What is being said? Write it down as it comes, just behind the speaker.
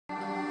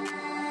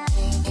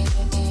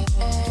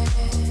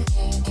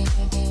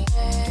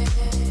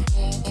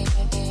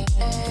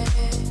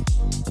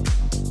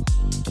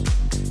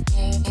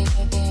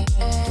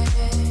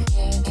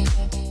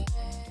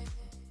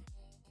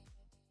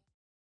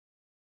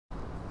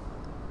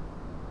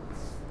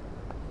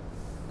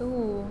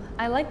Ooh,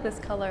 I like this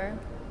color,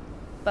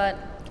 but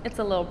it's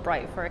a little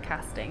bright for a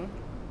casting.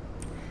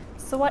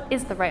 So what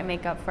is the right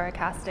makeup for a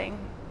casting?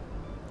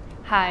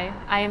 Hi,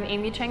 I am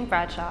Aimee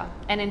Cheng-Bradshaw,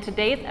 and in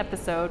today's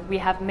episode, we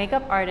have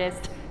makeup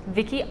artist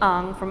Vicky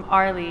Ang from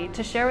Arly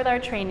to share with our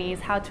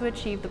trainees how to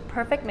achieve the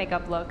perfect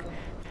makeup look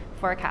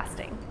for a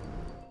casting.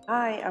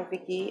 Hi, I'm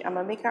Vicky. I'm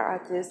a makeup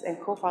artist and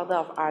co-founder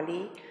of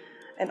Arly,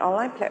 an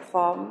online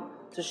platform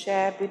to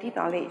share beauty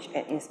knowledge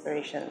and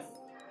inspirations.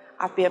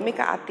 I've been a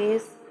makeup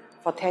artist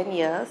for 10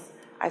 years.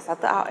 I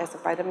started out as a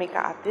bridal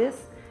makeup artist,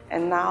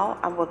 and now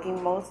I'm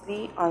working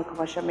mostly on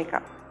commercial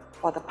makeup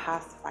for the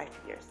past 5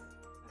 years.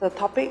 The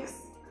topics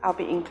I'll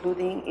be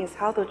including is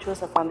how to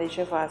choose a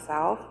foundation for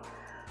yourself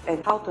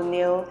and how to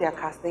nail their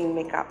casting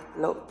makeup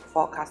look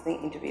for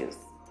casting interviews.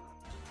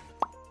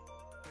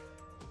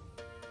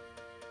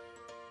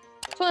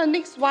 So the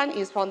next one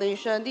is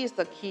foundation. This is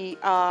the key,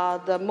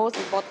 the most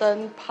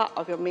important part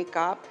of your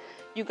makeup.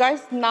 You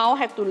guys now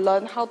have to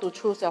learn how to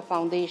choose your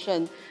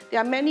foundation. There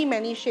are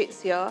many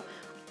shades here.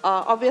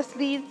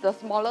 Obviously, the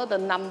smaller the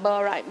number,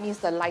 right, means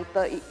the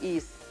lighter it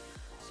is.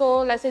 So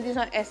let's say this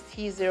one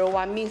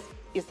ST01 means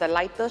it's the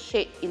lighter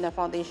shade in the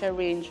foundation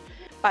range.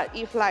 But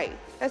if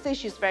let's say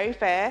she's very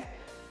fair,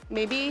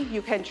 maybe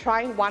you can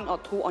try 1 or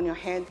 2 on your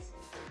hands.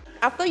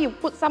 After you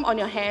put some on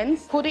your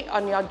hands, put it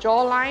on your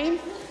jawline,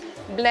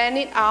 blend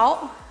it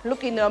out,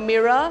 look in the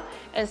mirror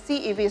and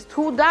see if it's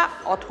too dark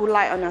or too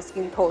light on your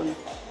skin tone.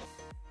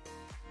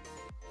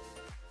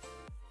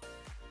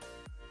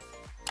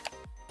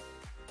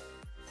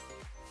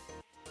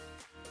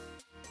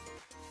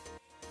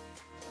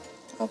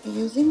 I'll be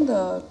using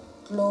the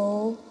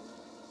Glow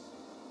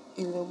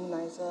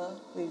Illuminizer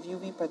with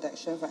UV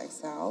protection for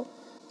XL.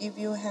 If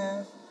you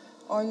have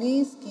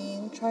oily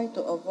skin, try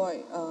to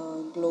avoid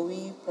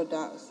glowy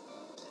products.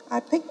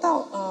 I picked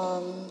out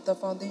the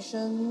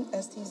foundation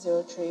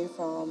ST03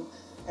 from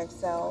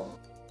XL.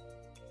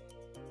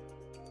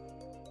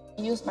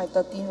 I use my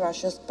 13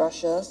 Rushes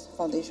brushes,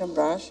 foundation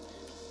brush,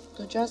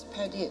 to just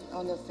pat it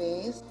on the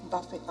face,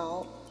 buff it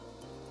out.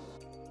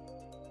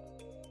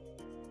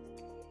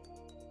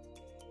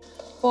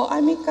 For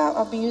eye makeup,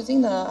 I'll be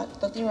using the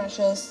 13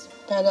 Rushes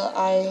Paddle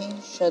Eye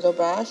Shadow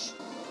Brush.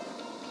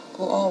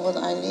 Go all over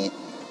the eyelid.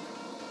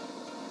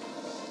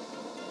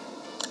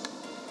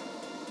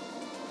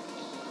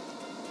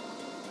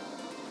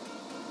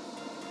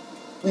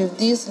 With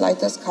this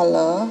lightest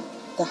color,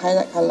 the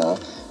highlight color,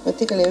 we'll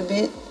take a little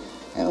bit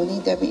and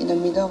only dab it in the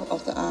middle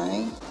of the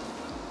eye,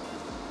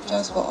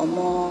 just for a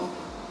more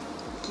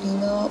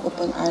cleaner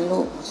open eye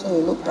look, so it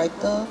will look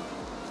brighter.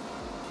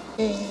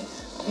 Okay,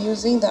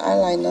 using the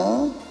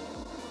eyeliner,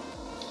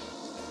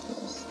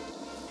 just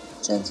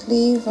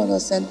gently from the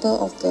center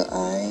of the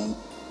eye,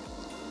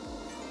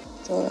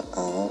 draw it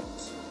out.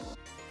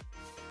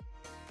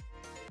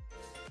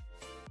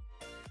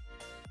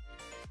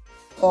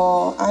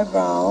 For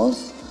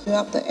eyebrows, fill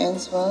up the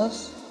ends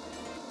first.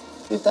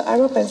 With the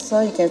eyebrow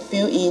pencil, you can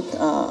fill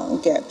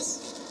in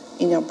gaps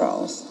in your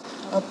brows.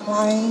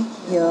 Apply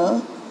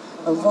here,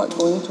 avoid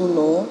going too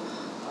low.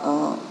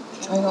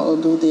 Try not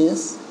to do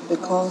this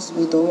because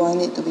we don't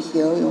want it to be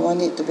here, we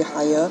want it to be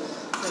higher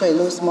so it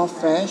looks more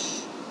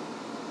fresh.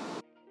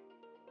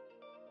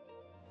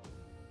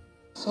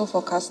 So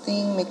for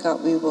casting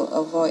makeup, we will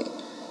avoid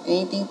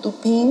anything too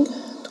pink,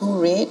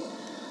 too red.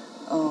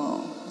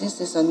 This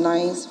is a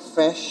nice,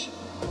 fresh,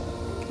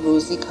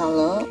 rosy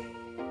color.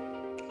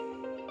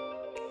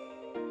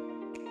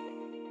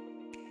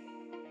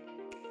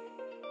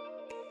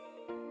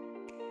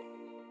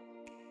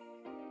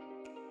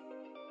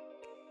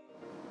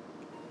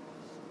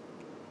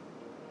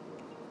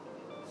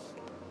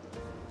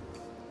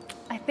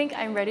 I think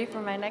I'm ready for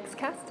my next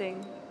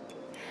casting.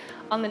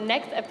 On the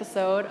next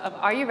episode of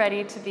Are You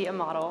Ready to Be a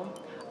Model,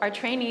 our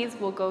trainees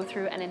will go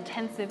through an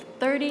intensive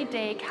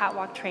 30-day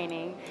catwalk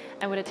training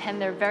and would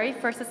attend their very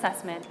first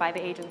assessment by the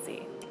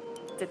agency.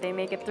 Did they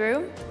make it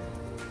through?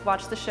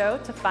 Watch the show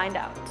to find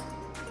out.